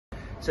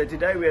So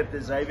today we're at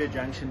the Xavier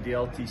Junction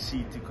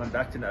DLTC to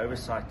conduct an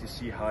oversight to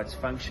see how it's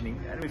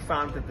functioning, and we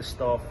found that the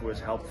staff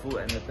was helpful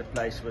and that the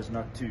place was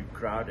not too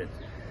crowded.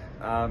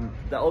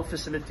 The old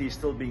facility is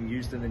still being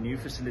used and the new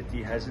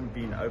facility hasn't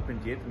been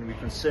opened yet, and we're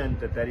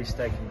concerned that that is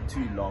taking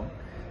too long.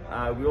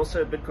 We're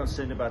also a bit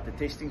concerned about the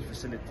testing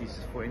facilities.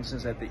 For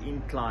instance, that the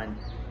incline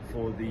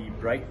for the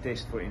brake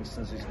test, for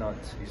instance, is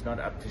not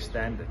up to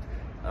standard.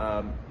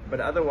 But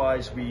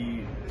otherwise,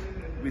 we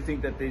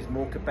think that there's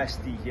more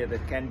capacity here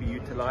that can be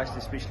utilized,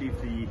 especially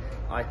if the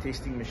eye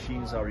testing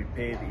machines are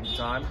repaired in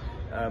time.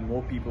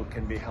 More people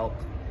can be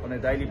helped on a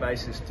daily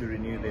basis to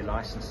renew their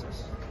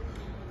licenses.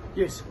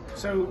 Yes,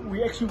 so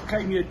we actually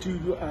came here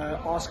to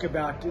ask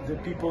about the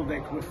people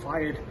that were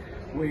fired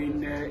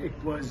when it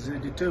was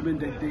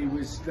determined that they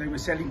were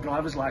selling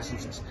driver's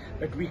licenses,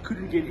 but we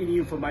couldn't get any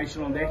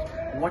information on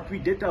that. What we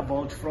did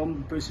divulge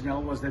from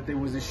personnel was that there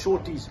was a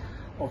shortage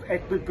of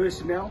admin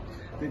personnel,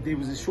 that there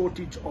was a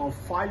shortage of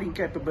filing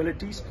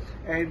capabilities,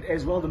 and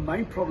as well the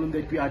main problem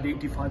that we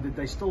identified, that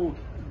they're still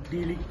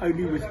dealing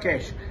only with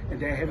cash and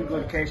they haven't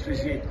got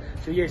cashless yet.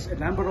 So yes, a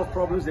number of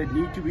problems that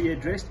need to be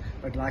addressed,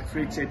 but like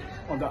Fred said,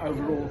 on the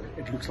overall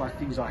it looks like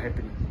things are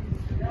happening.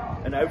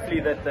 And hopefully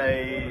that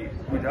they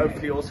would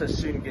also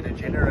soon get a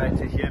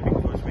generator here,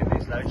 because when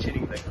there's load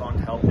shedding they can't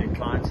help their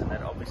clients, and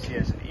that obviously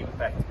has an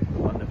impact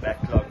on the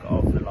backlog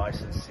of the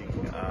licensing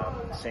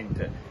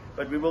centre.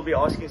 But we will be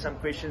asking some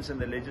questions in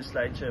the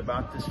legislature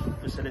about this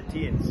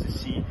facility and to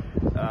see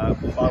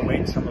by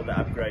when some of the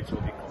upgrades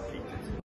will be complete.